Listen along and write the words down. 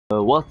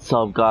What's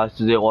up guys,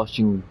 today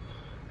watching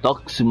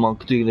Delsin Rowe.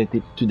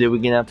 Today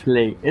we're gonna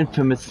play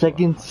Infamous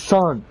Second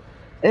Son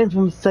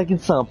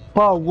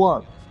Part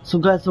 1. So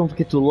guys, don't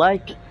forget to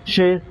like,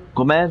 share,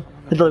 comment,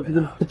 hit the like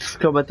button, hit the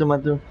subscribe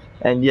button,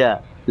 and yeah,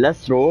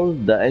 let's roll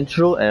the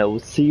intro and I will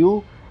see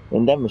you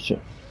in that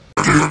mission.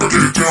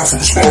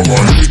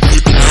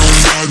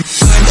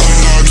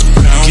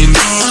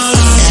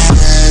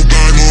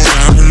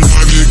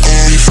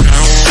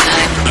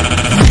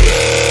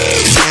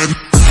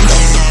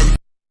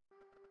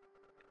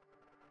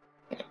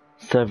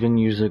 7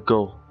 years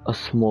ago, a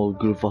small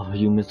group of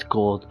humans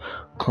called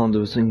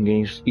Conduits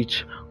engaged,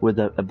 each with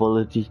the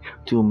ability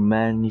to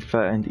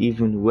manufacture and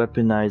even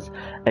weaponize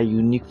a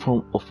unique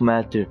form of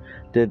matter.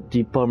 The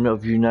Department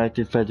of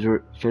United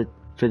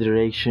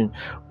Federation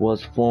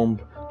was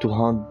formed to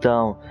hunt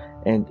down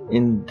and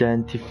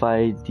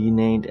identify the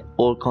named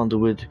all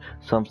conduit,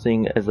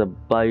 something as a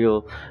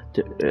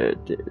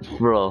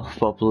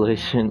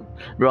population.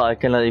 Bro, I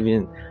cannot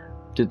even.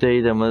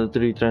 Today, the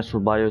military transfer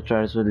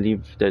biotransfer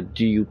leave the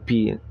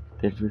GUP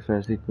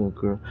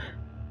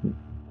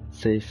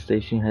safe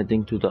station,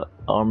 heading to the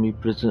army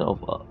prison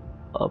of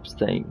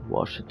upstate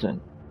Washington,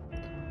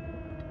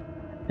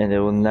 and it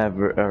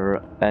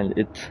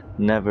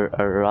never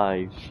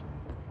arrive.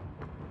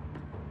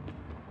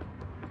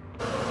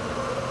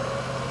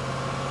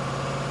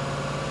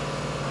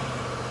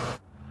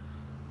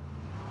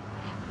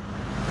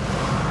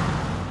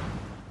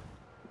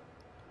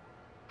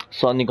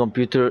 Sony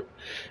Computer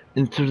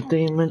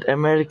Entertainment,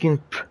 American.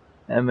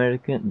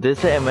 They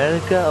say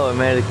America or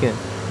American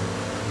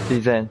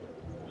design.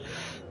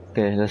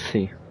 Okay, let's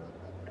see.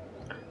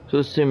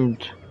 So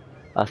seemed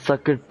a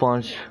sucker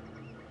punch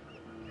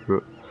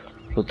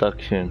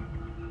production.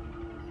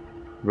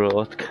 Bro,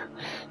 what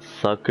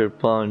sucker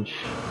punch?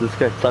 This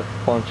guy sucker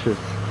punches.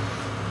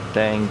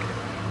 Dang.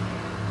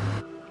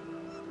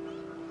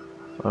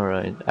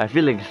 Alright, I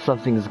feel like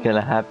something is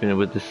gonna happen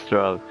with this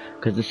drug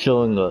because it's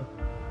showing up.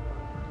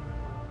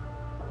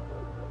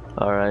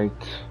 Alright.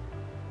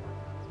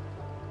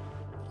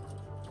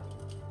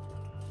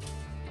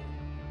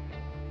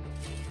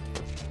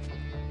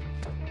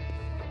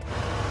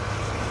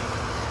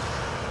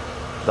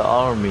 The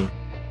army.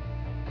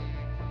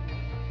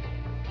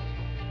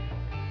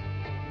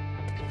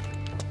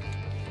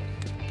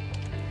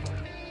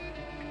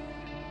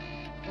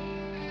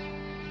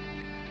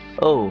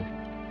 Oh.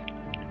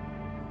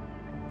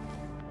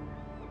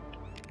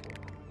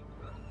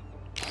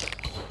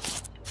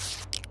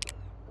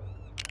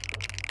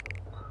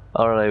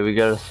 Alright, we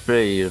got a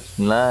spray here.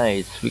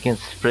 Nice. We can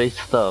spray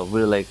stuff.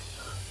 We're like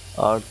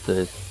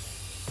artists.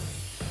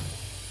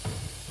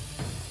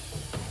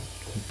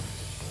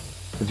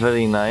 It's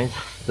very nice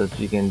that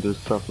we can do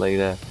stuff like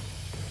that.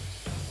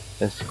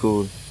 That's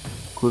cool.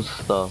 Cool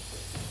stuff.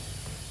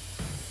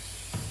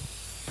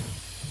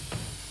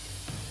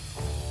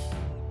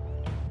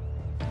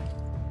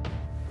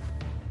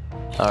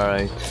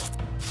 Alright.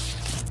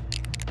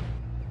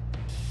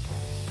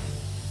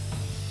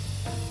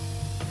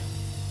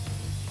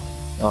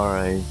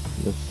 Alright,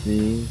 let's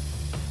see.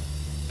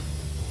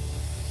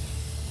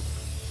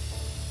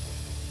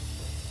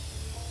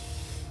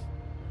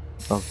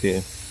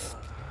 Okay.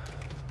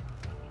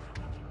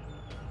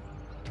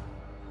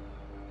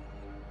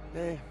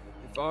 Hey,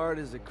 if art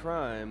is a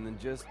crime, then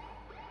just...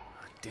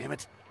 Damn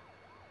it.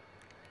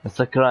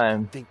 It's a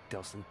crime. Think,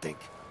 Delsin, think.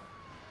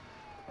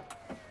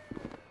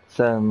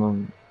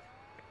 Salmon.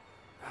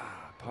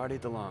 Party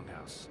at the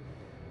Longhouse.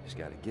 Just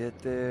gotta get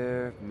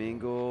there,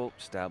 mingle,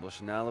 establish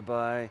an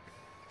alibi.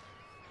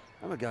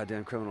 I'm a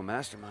goddamn criminal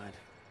mastermind.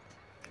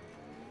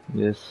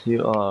 Yes,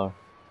 you are.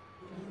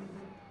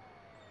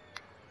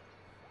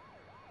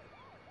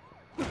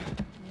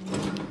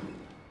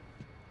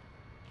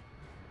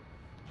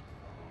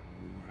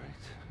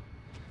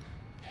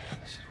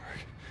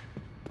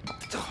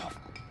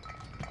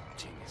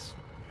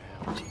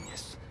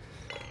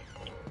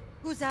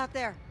 Who's out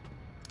there?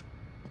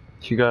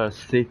 You got a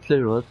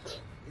stapler, what?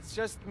 It's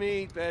just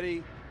me,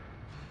 Betty.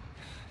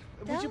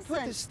 Would you put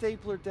Delsin. the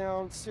stapler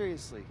down?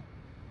 Seriously.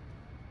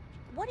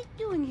 What are you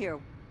doing here?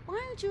 Why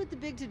aren't you at the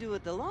big to-do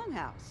at the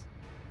Longhouse?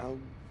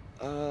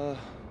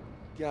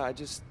 Yeah, I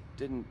just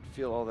didn't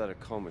feel all that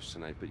accomplished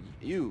tonight, but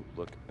you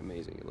look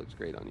amazing. It looks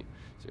great on you.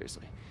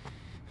 Seriously.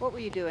 What were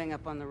you doing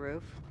up on the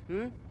roof?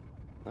 Hmm?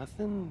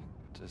 Nothing,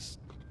 just...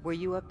 Were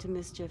you up to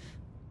mischief?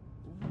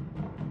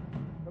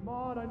 Come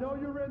on, I know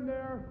you're in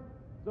there,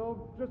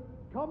 so just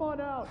come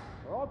on out,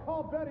 or I'll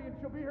call Betty and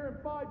she'll be here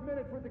in 5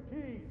 minutes with the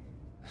keys.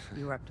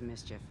 You were up to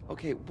mischief.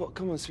 Okay, well,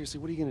 come on, seriously,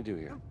 what are you gonna do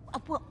here?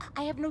 Well,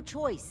 I have no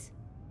choice.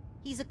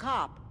 He's a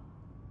cop.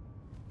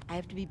 I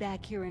have to be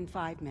back here in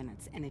 5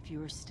 minutes, and if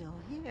you're still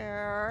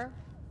here...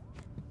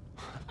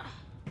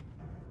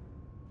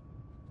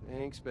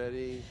 Thanks,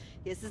 Betty.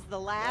 This is the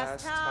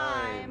last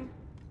time.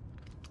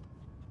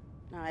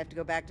 Now I have to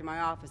go back to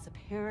my office.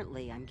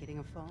 Apparently, I'm getting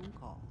a phone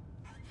call.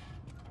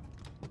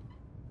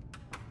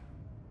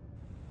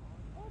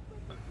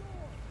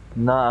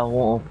 Nah, I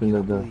won't open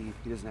the door.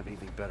 He doesn't have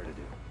anything better to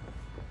do.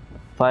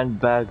 Find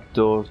back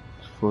door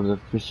for the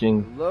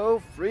fishing.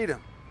 Hello, freedom.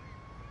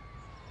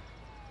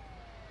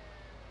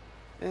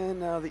 And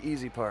now the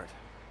easy part.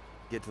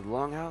 Get to the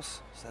longhouse,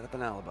 set up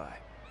an alibi.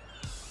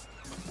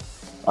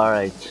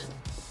 Alright,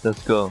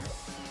 let's go.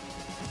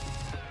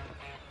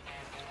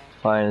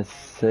 Find a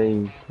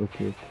save.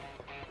 Okay.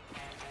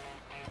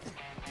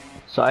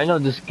 So I know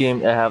this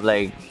game. I have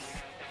like.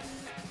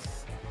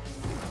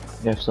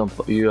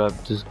 You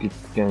have just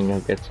gonna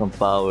get some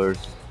powers.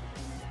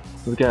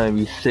 We're gonna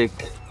be sick.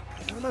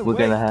 We're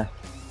gonna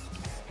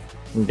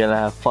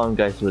have fun,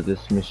 guys, with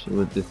this mission,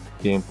 with this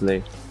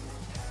gameplay.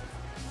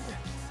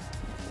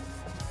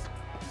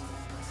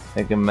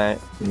 Like a man,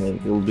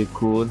 it will be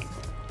cool.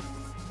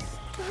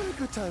 Have a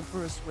good time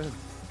for a swim.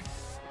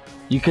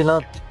 You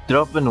cannot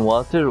drop in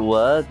water.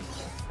 What?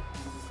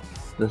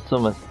 That's so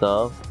messed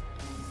up.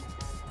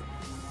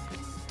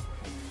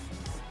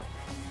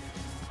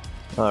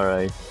 All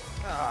right.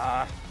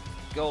 Ah,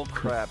 gold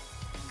crab.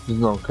 There's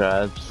no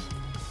crabs.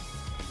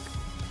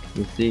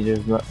 You see,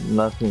 there's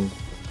nothing.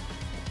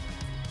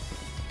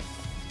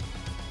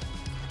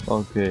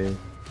 Okay.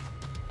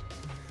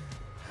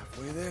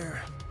 Halfway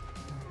there.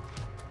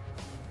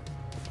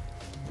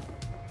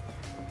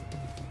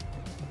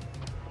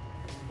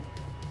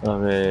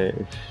 Okay,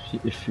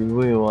 if you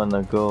really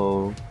wanna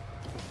go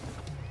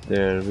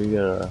there, we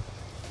gotta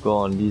go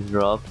on these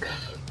rocks.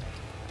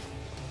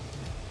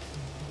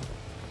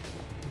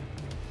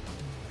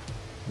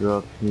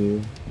 Drop here.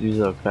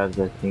 These are crabs,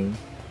 I think.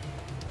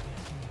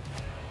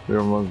 We're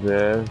almost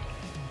there.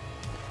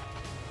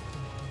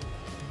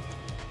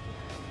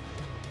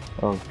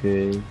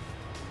 Okay.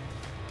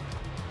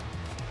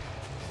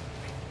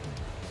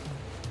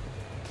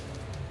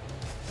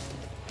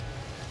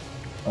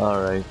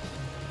 Alright.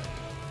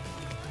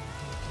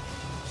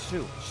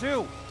 Shoot,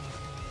 shoot!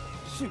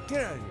 Shoot,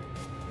 get out of here.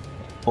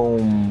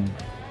 Boom.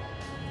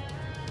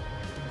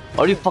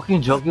 Are you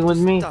fucking joking with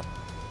me? Stop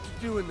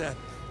doing that.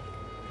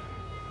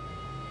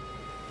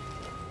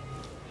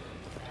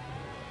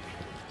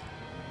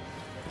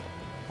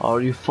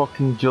 Are you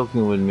fucking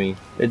joking with me?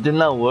 It did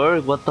not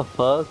work? What the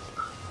fuck?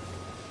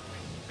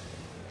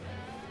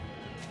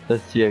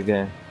 Let's see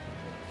again.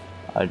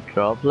 I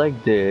drop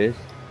like this.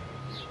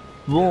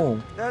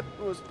 Boom. That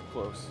was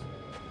close.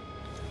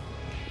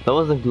 That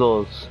wasn't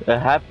close. It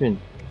happened.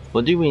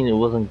 What do you mean it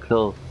wasn't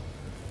close?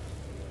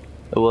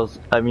 It was,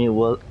 I mean, it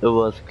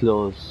was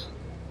close.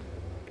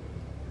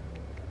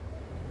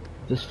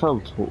 This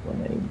felt so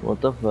lame.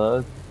 What the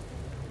fuck?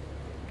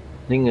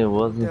 I think it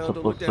wasn't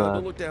supposed to happen.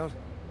 Don't look down.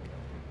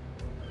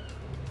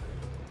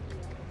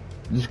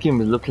 This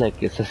game looked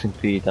like Assassin's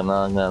Creed, I'm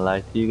not gonna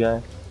lie to you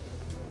guys.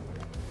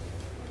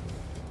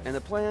 And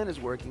the plan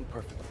is working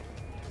perfectly.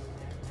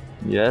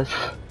 Yes.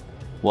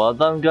 Well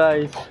done,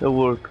 guys. It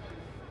worked.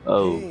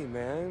 Oh. Hey,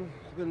 man.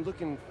 I've been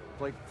looking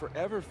like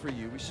forever for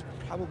you. We should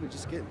probably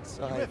just get Do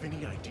inside. you have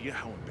any idea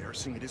how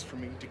embarrassing it is for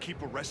me to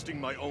keep arresting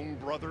my own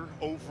brother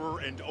over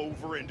and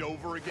over and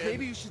over again?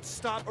 Maybe you should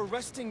stop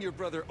arresting your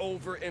brother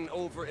over and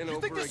over and over again. You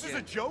think this is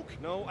a joke?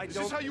 No, I Is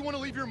don't. this how you want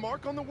to leave your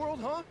mark on the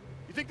world, huh?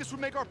 You think this would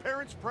make our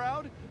parents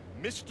proud?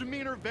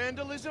 Misdemeanor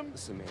vandalism?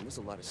 Listen, man, there's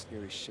a lot of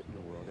scary shit in the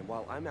world, and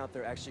while I'm out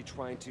there actually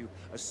trying to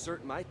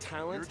assert my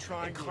talent, You're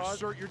trying and to cause...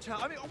 assert your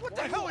talent. I mean, what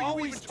the Why hell do you are you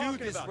always even do talking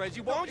this, about?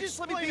 Reggie? Why don't you just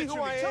let me Explain be it who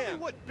to me. I Tell am? me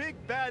what big,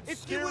 bad, If you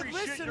scary would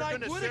listen, shit you're I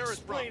gonna would stare us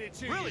explain from. it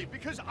to you. Really?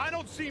 Because I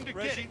don't seem to get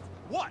Reggie? it.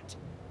 What?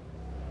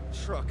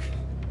 Truck.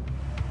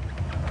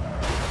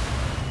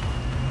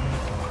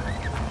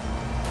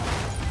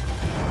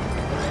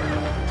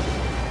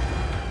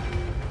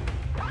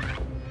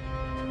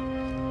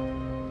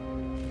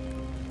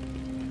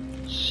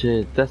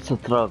 Shit, that's the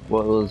truck.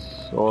 What it was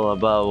all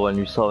about when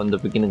you saw in the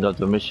beginning of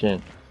the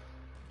mission.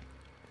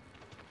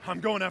 I'm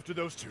going after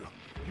those two.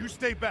 You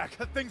stay back.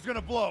 That thing's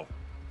gonna blow.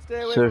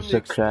 Stay away Search from the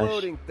the crash.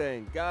 exploding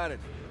thing. Got it.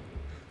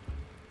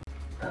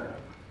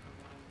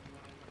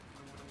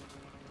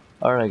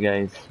 Alright,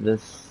 guys,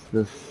 let's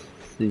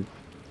see.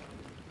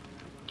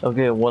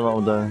 Okay, one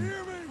of the.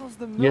 How's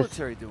the Yes.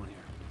 military doing here?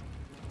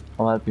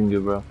 I'm helping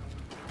you, bro.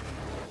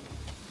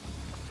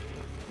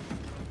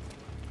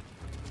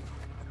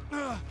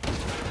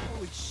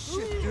 Holy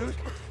shit, dude.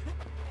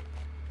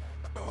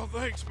 Oh,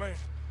 thanks, man.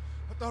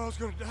 I thought I was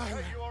gonna die.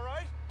 Hey, you all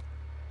right?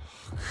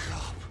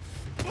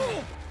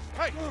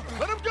 Hey,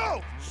 let him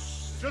go!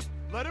 Just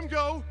let him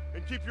go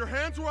and keep your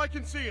hands where I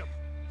can see him.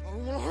 I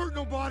don't want to hurt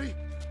nobody.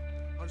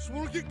 I just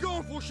want to get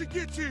going before she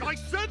gets here. I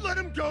said let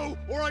him go,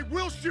 or I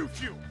will shoot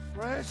you.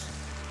 Fresh.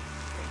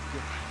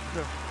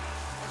 I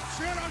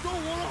said I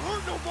don't want to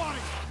hurt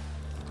nobody.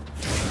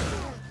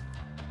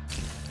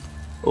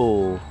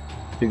 Oh,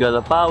 you got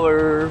the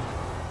power.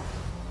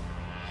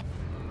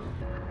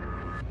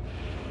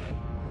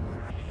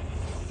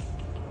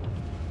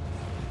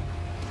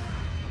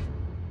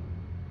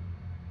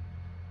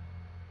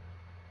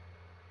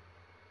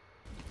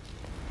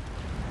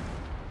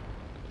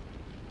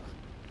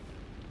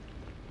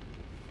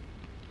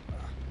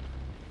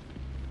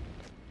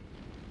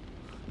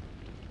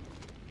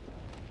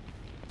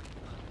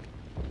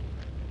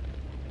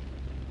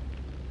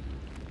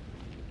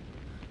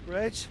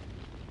 Reg?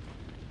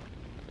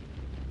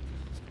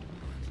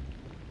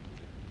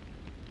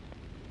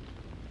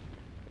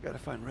 Gotta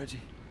find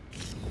Reggie.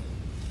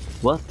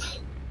 What?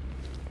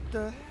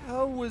 The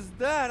hell was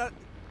that?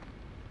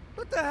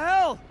 What the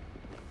hell?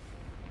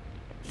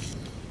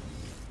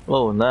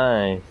 Oh,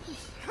 nice.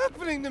 What's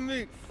happening to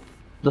me?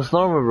 That's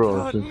normal, bro.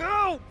 God,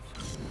 no!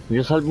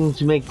 You're just helping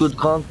to make good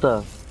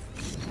content,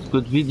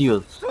 good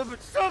videos. Stop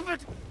it! Stop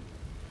it!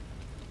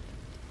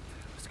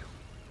 Let's go.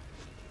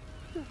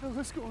 What the hell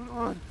is going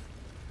on?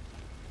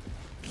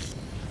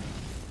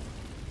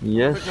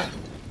 Yes.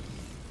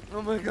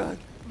 Oh my god!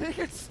 Make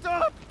it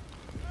stop!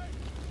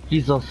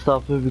 Please don't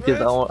stop me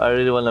because I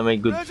really want to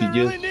make good Reg, videos. I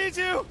really need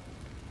you!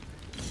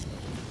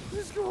 What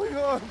is going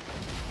on?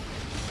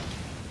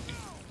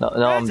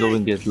 Now I'm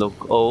doing it. Look.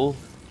 Oh,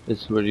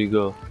 it's where you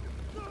go.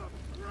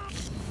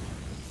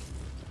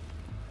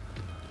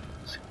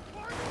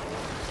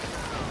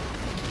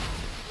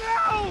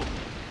 No!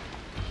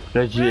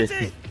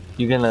 Reggie,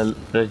 you gonna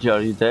Reggie?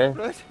 Are you there?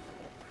 Reg,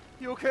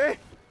 you okay?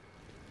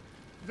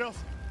 Delsin,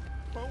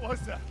 what was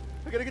that?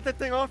 I gotta get that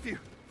thing off you.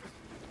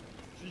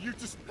 You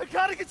just... I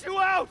gotta get you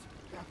out!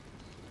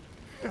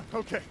 Yeah,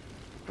 okay.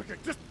 Okay,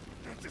 just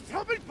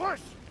help me push!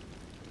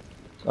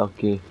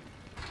 Okay.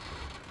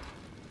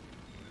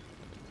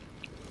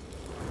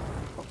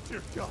 Oh,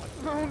 dear God.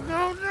 No,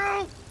 no,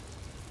 no!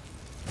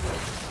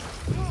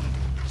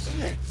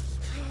 Shit.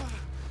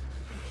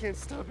 I can't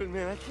stop it,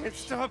 man. I can't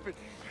stop it.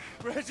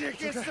 Reggie, I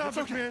can't stop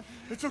it, man.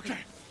 It's okay.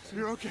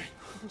 You're okay.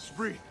 Just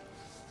breathe.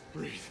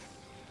 Breathe.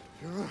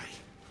 You're all right.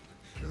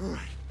 You're all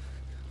right.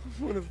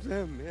 I'm one of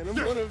them, man. I'm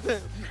one of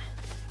them.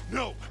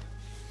 No.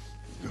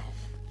 No.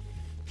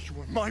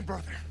 You are my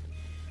brother.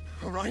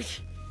 All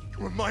right?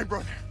 You are my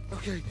brother.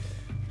 Okay.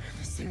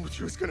 This thing with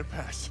you is gonna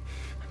pass.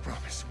 I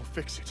promise. We'll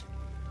fix it.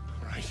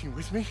 All right? You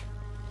with me?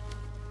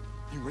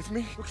 You with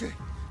me? Okay.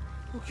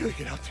 Okay.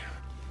 Get out there.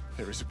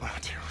 There is a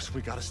bioterrorist.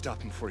 We gotta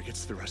stop him before he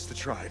gets to the rest of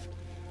the tribe.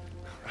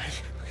 All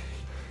right?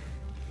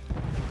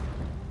 Okay.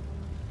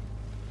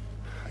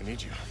 I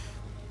need you.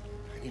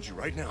 I need you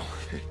right now.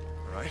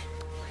 All right?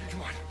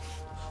 Come on.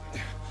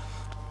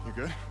 You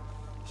good?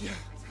 Yeah.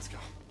 Let's go.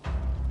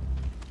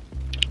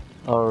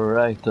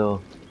 Alright,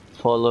 though.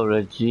 Follow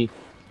Reggie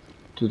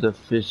to the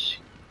fish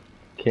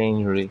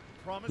cannery.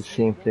 The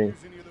same place.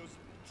 Use any of those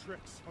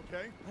tricks,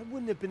 okay? I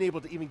wouldn't have been able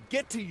to even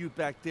get to you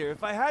back there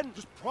if I hadn't.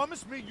 Just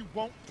promise me you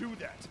won't do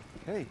that.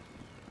 Hey.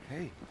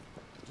 Hey.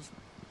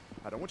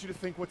 I don't want you to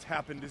think what's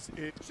happened is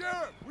it.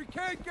 Sheriff, we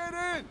can't get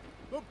in.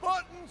 The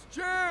button's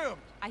jammed.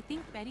 I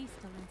think Betty's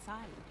still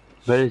inside.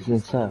 Betty's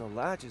inside. The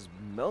latch is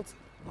melted.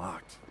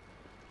 Locked.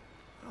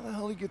 How the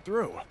hell did he get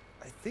through?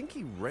 I think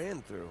he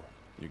ran through.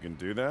 You can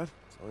do that?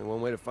 It's only one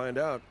way to find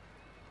out.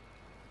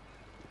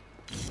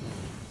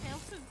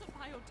 Delsin's a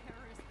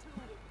bioterrorist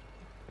too.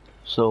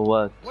 So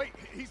what? Wait,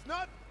 he's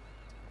not.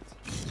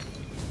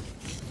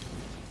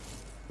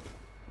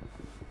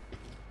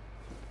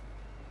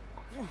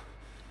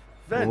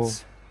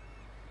 Vents.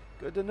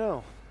 Good to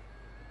know.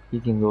 He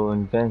can go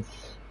in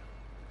vents.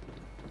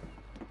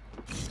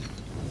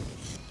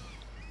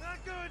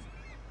 Not good.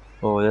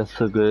 Oh, that's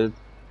so good.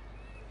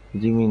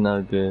 What do you mean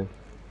not good?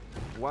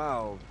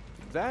 Wow.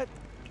 That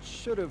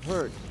should have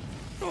hurt.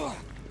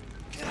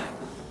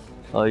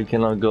 Oh, you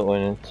cannot go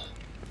in it.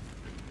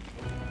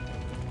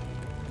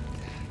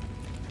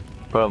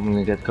 Probably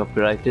gonna get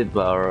copyrighted,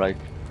 but alright.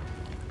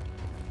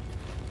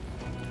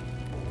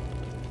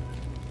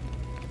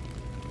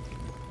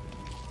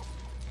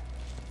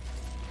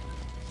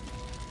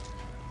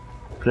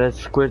 Press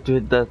square to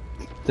hit that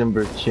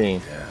timber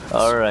chain.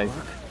 Alright.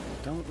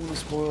 Don't want to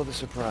spoil the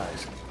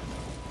surprise.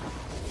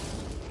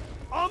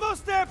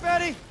 Almost there,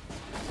 Betty!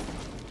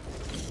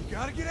 You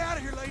gotta get out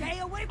of here, lady. Stay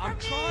away from I'm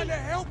me! trying to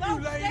help No,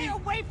 you, lady. stay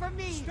away from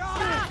me!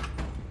 Stop!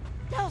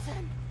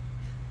 Delsin!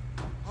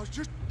 I was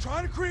just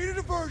trying to create a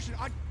diversion.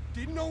 I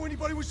didn't know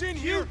anybody was in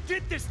here. You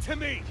did this to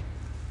me!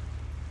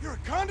 You're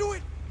a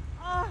conduit?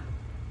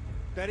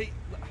 Betty,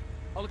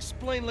 I'll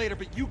explain later,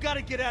 but you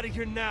gotta get out of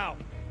here now.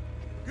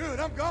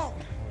 Good, I'm gone.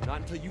 Not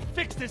until you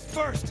fix this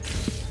first.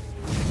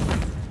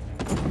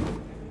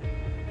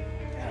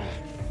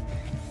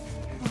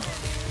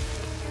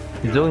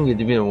 He's doing it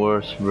even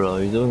worse, bro.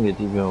 He's doing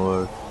it even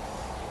worse.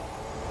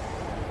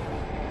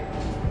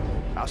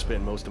 I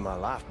spent most of my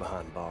life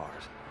behind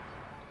bars.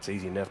 It's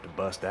easy enough to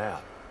bust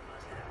out.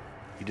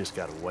 You just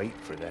gotta wait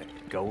for that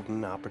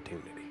golden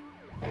opportunity.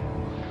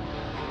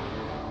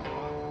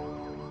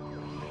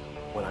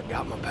 When I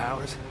got my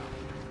powers,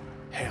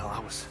 hell, I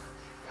was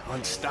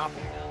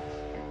unstoppable.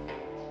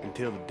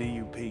 Until the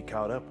DUP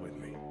caught up with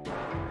me.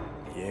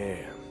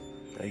 Yeah,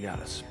 they got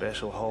a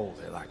special hole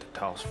they like to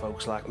toss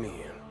folks like me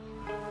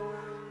in.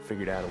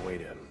 Figured out a way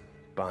to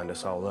bind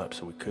us all up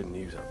so we couldn't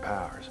use our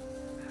powers.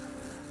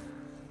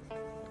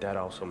 That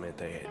also meant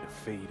they had to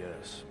feed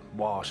us,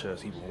 wash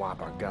us, even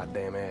wipe our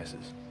goddamn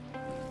asses.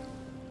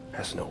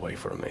 That's no way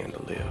for a man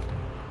to live.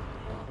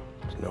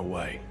 There's no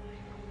way.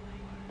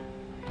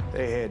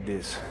 They had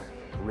this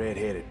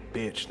red-headed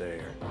bitch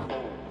there,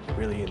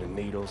 really into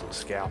needles and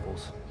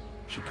scalpels.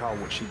 She called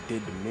what she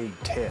did to me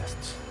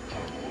tests.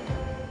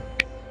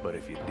 But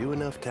if you do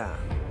enough time,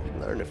 you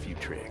learn a few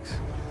tricks.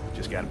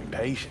 Just gotta be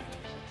patient.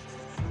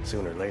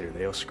 Sooner or later,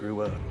 they'll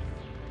screw up.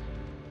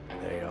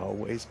 They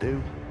always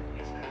do.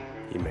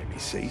 You maybe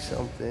see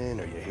something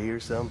or you hear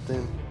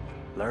something,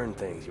 learn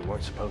things you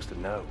weren't supposed to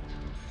know.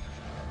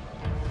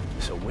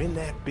 So when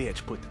that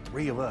bitch put the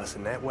three of us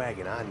in that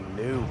wagon, I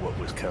knew what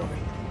was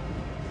coming.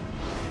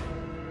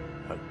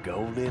 A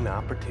golden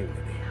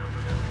opportunity.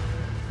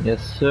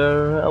 Yes,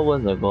 sir, it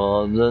was a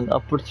golden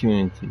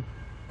opportunity.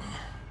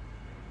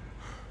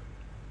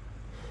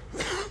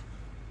 I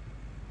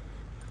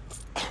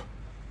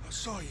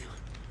saw you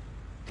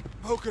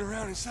poking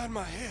around inside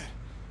my head.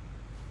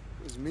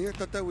 It was me? I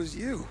thought that was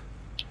you.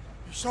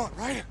 You saw it,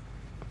 right?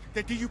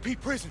 That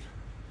DUP prison.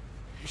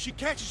 If she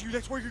catches you,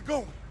 that's where you're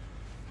going.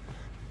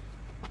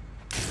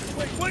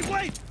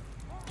 Wait!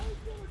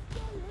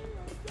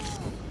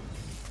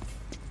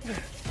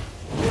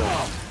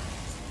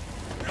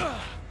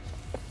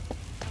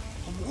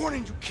 I'm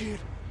warning you, kid.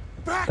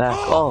 Back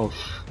off!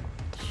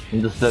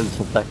 In the sense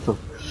of back off.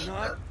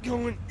 Not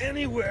going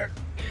anywhere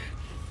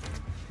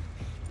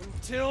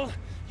until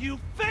you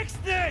fix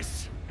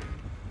this.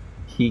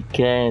 He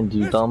can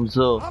do thumbs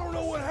up. I don't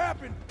know what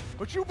happened,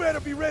 but you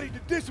better be ready to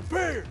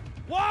disappear.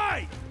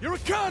 Why? You're a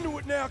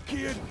conduit now,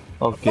 kid.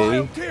 Okay.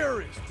 A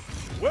bioterrorist.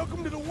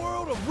 Welcome to the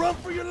world of run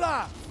for your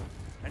life.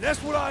 And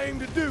that's what I aim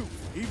to do,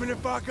 even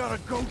if I gotta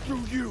go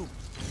through you.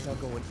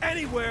 Not going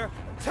anywhere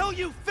until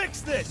you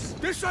fix this.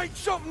 This ain't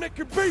something that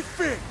can be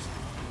fixed.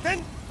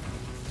 Then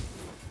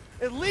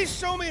at least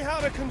show me how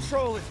to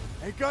control it.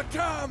 Ain't got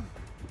time.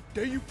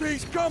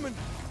 DUP's coming.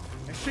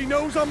 And she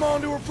knows I'm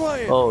onto her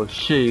plan. Oh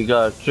shit, you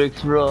got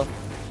tricks, bro.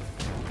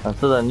 I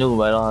said I knew,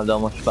 but I don't have that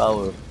much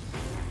power.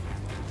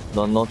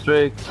 Don't know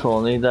tricks,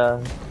 only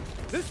that.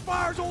 This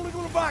fire's only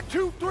gonna buy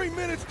 2-3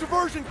 minutes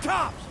diversion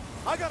tops.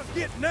 I gotta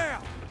get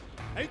now.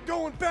 Ain't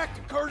going back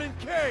to Kurt and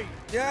Kay.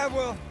 Yeah,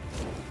 well,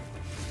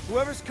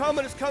 whoever's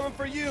coming is coming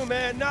for you,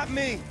 man, not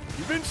me.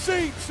 You've been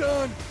seen,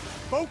 son.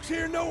 Folks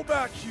here know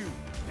about you.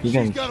 You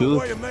can She's got shoot. a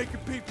way of making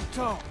people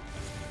talk.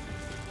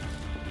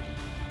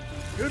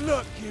 Good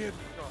luck, kid.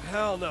 Oh,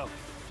 hell no.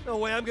 No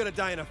way I'm gonna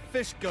die in a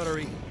fish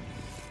guttery.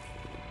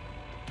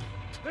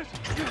 Listen,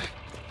 just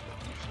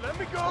let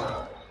me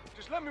go.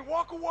 Just let me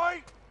walk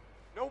away.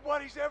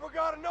 Nobody's ever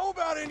got to know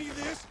about any of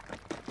this.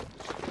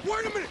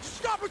 Wait a minute!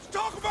 Stop! Let's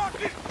talk about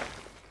this!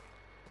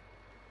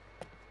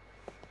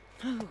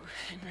 Oh,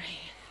 Henry.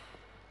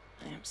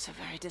 I am so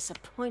very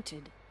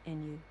disappointed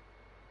in you.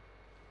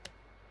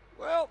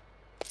 Well,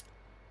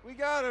 we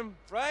got him,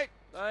 right?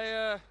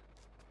 I,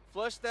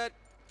 flushed that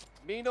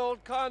mean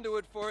old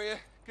conduit for you.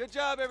 Good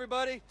job,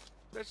 everybody.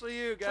 Especially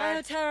you,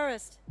 guys.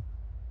 Bioterrorist.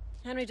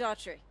 Henry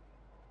Daughtry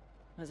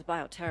was a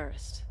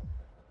bioterrorist.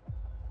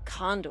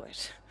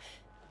 Conduit.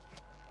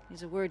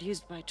 Is a word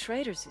used by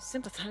traitors who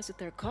sympathize with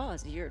their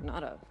cause. You're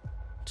not a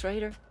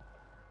traitor,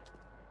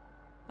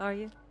 are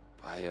you?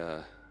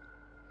 I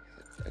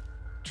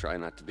try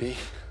not to be.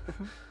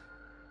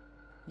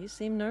 You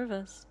seem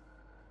nervous.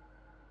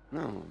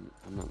 No,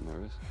 I'm not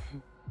nervous.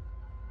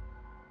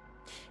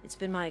 It's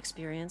been my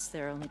experience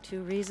there are only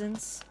two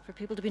reasons for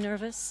people to be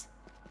nervous.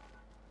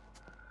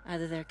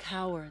 Either they're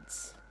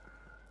cowards,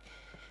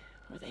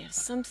 or they have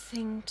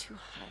something to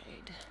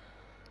hide.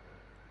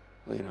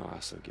 Well, you know, I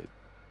also get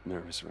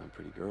nervous around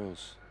pretty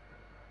girls.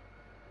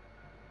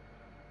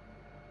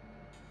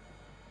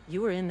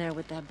 You were in there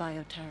with that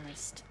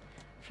bioterrorist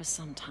for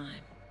some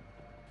time.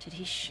 Did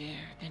he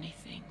share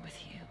anything with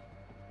you?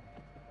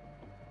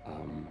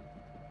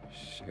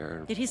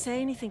 Share... Did he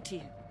say anything to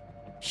you?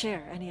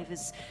 Share any of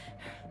his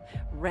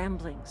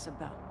ramblings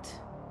about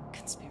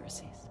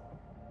conspiracies?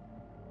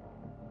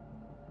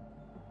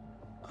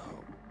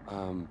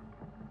 Oh,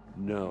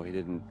 no, he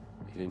didn't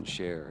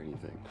share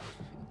anything.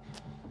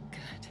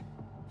 Good.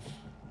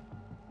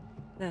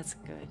 That's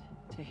good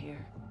to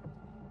hear.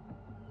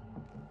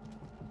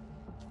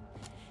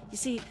 You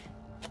see,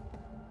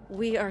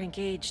 we are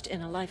engaged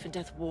in a life and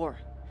death war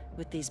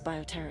with these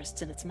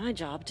bioterrorists, and it's my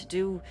job to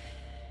do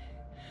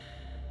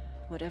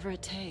whatever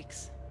it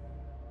takes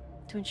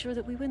to ensure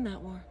that we win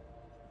that war.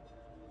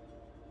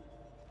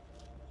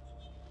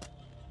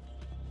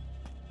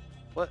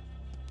 What?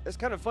 It's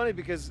kind of funny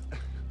because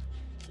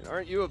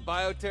aren't you a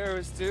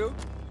bioterrorist too?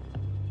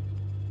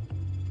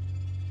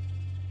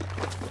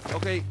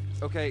 Okay.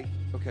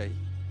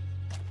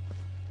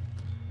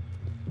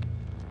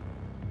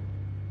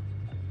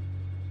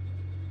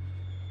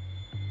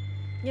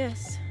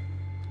 Yes,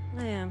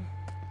 I am.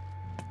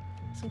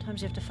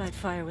 Sometimes you have to fight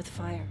fire with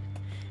fire.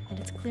 And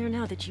it's clear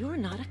now that you are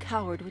not a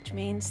coward, which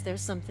means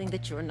there's something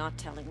that you're not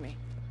telling me.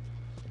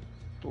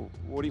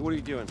 What are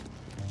you doing?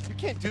 You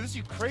can't do this,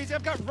 you crazy.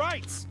 I've got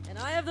rights. And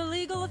I have the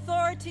legal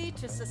authority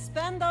to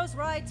suspend those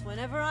rights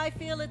whenever I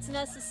feel it's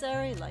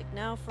necessary. Like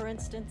now, for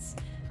instance.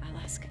 I'll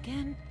ask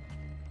again.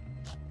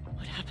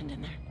 What happened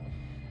in there?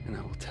 And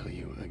I will tell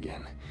you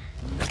again.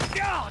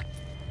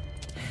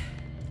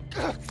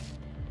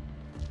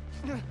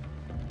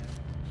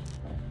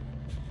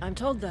 I'm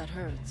told that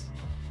hurts.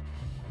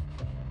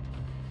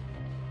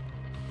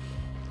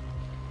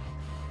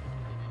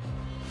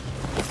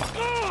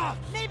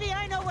 Maybe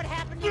I know what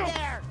happened in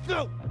there!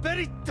 No!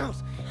 Betty, don't!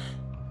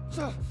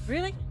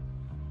 Really?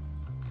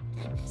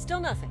 Still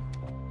nothing.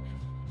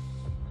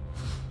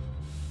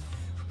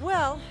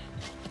 Well,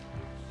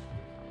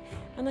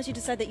 unless you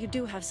decide that you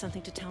do have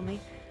something to tell me,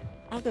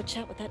 I'll go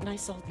chat with that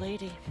nice old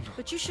lady.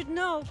 But you should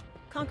know,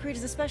 concrete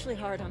is especially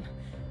hard on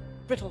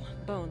brittle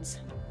bones.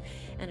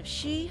 And if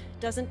she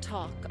doesn't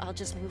talk, I'll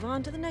just move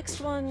on to the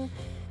next one,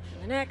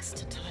 and the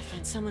next, until I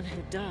find someone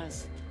who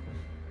does.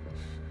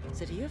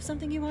 So do you have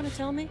something you want to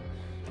tell me?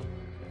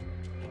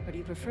 Or do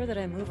you prefer that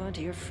I move on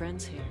to your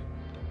friends here?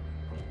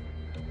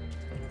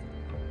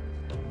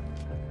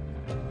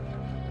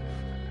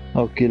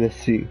 Okay, let's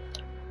see.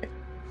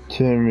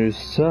 Turn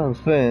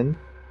yourself in.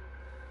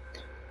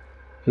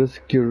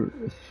 Risk your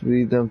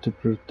freedom to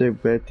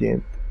protect Betty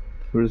and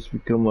first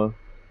become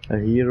a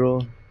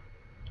hero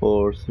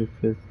or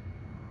surface.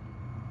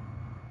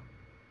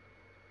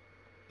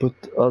 Put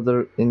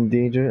others in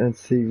danger and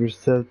save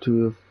yourself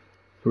to the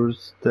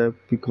first step,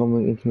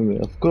 becoming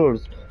infamous. Of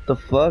course, the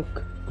fuck?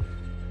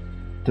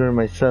 Turn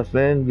myself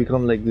in,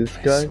 become like this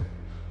guy?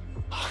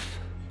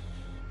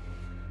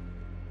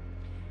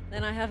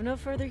 Then I have no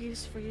further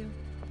use for you.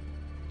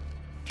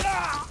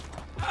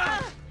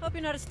 Hope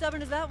you're not as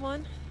stubborn as that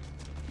one.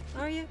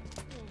 Are you,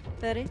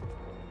 Betty?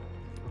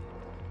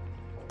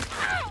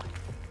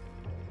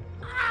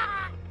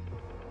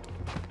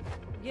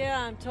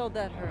 Yeah, I'm told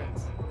that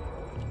hurts.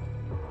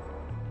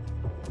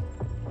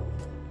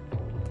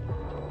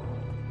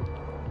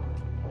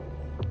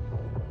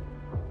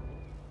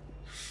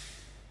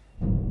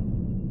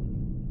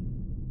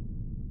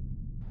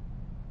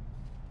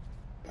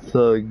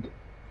 Thug.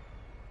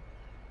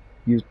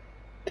 You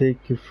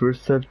take your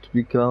first step to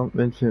become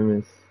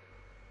infamous.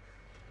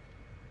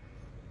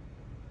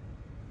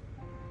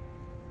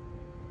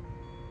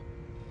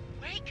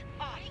 Wake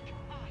up!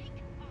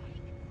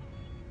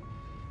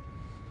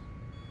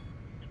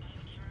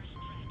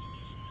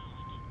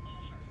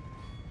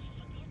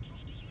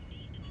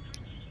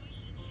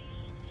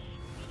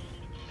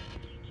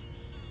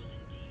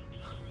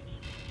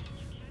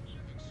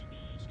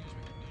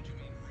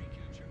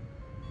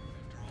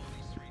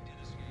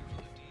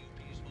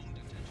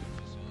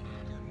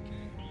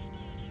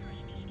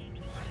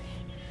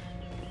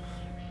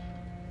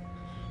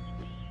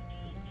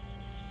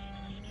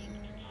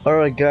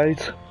 Alright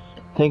guys,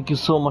 thank you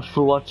so much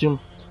for watching.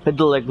 Hit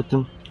the like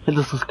button, hit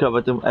the subscribe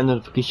button and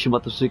notification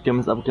button so you can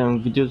miss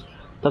upcoming videos.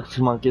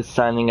 Toxic Monkey is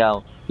signing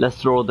out.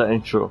 Let's roll the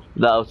intro,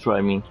 the outro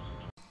I mean.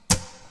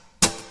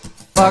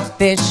 Fuck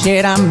this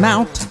shit, I'm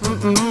out.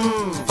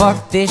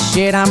 Fuck this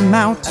shit, I'm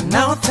out.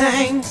 No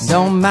thanks.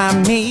 Don't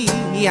mind me,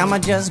 I'ma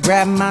just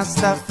grab my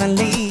stuff and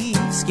leave.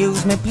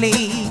 Excuse me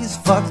please.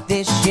 Fuck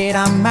this shit,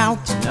 I'm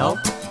out. Nope.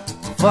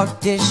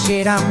 Fuck this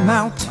shit, I'm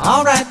out.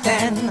 Alright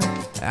then.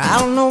 I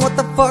don't know what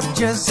the fuck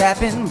just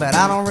happened, but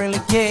I don't really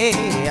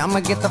care.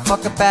 I'ma get the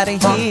fuck up out of here.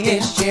 Fuck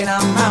this shit,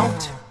 I'm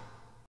out.